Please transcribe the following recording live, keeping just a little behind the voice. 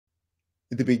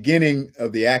At the beginning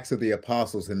of the Acts of the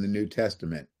Apostles in the New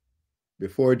Testament,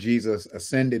 before Jesus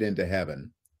ascended into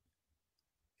heaven,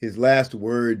 his last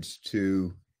words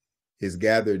to his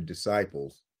gathered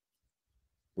disciples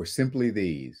were simply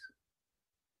these: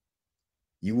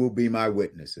 "You will be my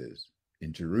witnesses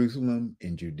in Jerusalem,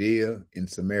 in Judea, in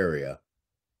Samaria,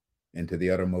 and to the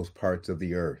uttermost parts of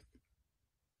the earth."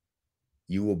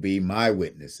 You will be my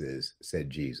witnesses, said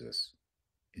Jesus,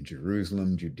 in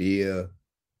Jerusalem, Judea,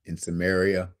 in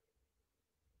Samaria,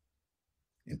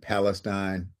 in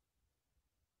Palestine,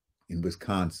 in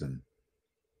Wisconsin,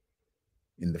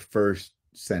 in the first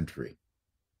century,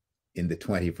 in the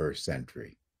 21st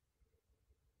century.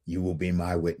 You will be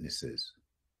my witnesses.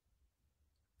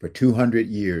 For 200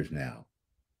 years now,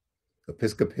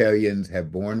 Episcopalians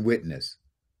have borne witness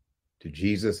to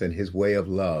Jesus and his way of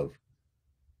love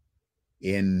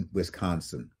in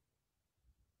Wisconsin.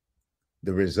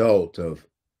 The result of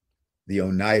the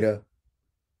Oneida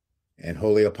and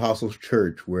Holy Apostles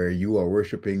Church, where you are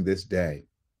worshiping this day,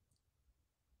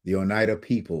 the Oneida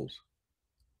peoples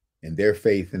and their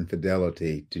faith and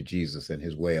fidelity to Jesus and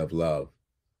his way of love.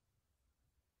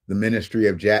 The ministry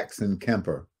of Jackson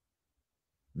Kemper,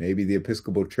 maybe the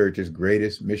Episcopal Church's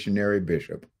greatest missionary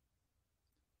bishop.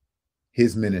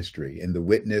 His ministry and the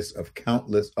witness of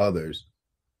countless others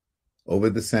over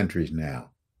the centuries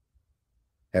now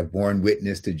have borne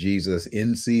witness to Jesus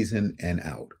in season and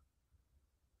out,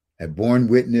 have borne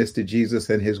witness to Jesus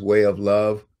and his way of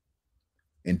love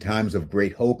in times of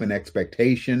great hope and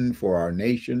expectation for our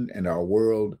nation and our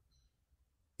world,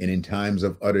 and in times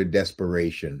of utter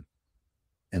desperation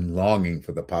and longing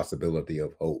for the possibility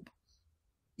of hope,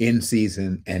 in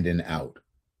season and in out.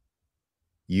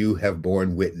 You have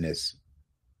borne witness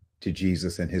to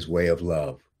Jesus and his way of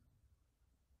love.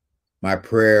 My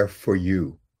prayer for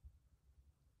you,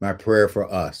 my prayer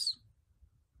for us,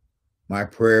 my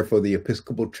prayer for the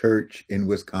Episcopal Church in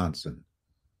Wisconsin,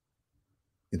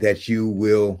 that you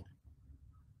will,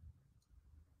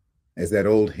 as that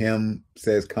old hymn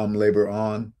says, come labor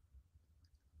on,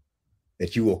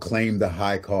 that you will claim the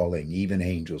high calling even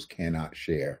angels cannot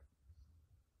share.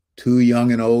 Too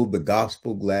young and old the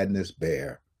gospel gladness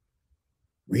bear.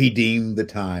 Redeem the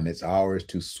time, its hours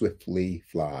too swiftly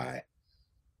fly.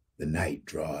 The night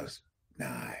draws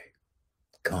nigh.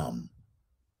 Come,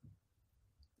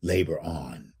 labor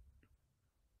on.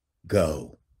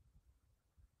 Go,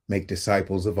 make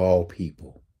disciples of all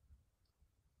people,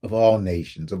 of all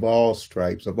nations, of all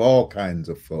stripes, of all kinds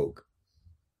of folk.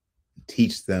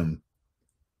 Teach them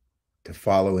to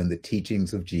follow in the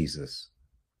teachings of Jesus.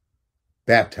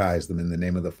 Baptize them in the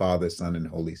name of the Father, Son, and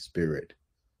Holy Spirit.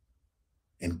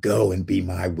 And go and be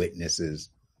my witnesses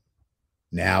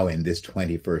now in this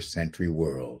 21st century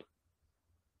world.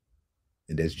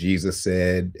 And as Jesus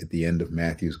said at the end of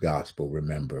Matthew's gospel,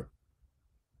 remember,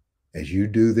 as you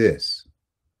do this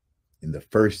in the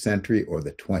first century or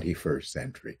the 21st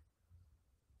century,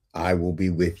 I will be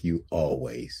with you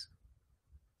always,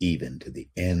 even to the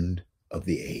end of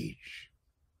the age.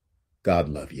 God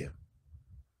love you.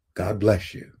 God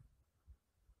bless you.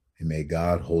 And may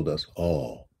God hold us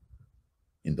all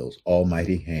in those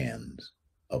almighty hands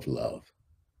of love.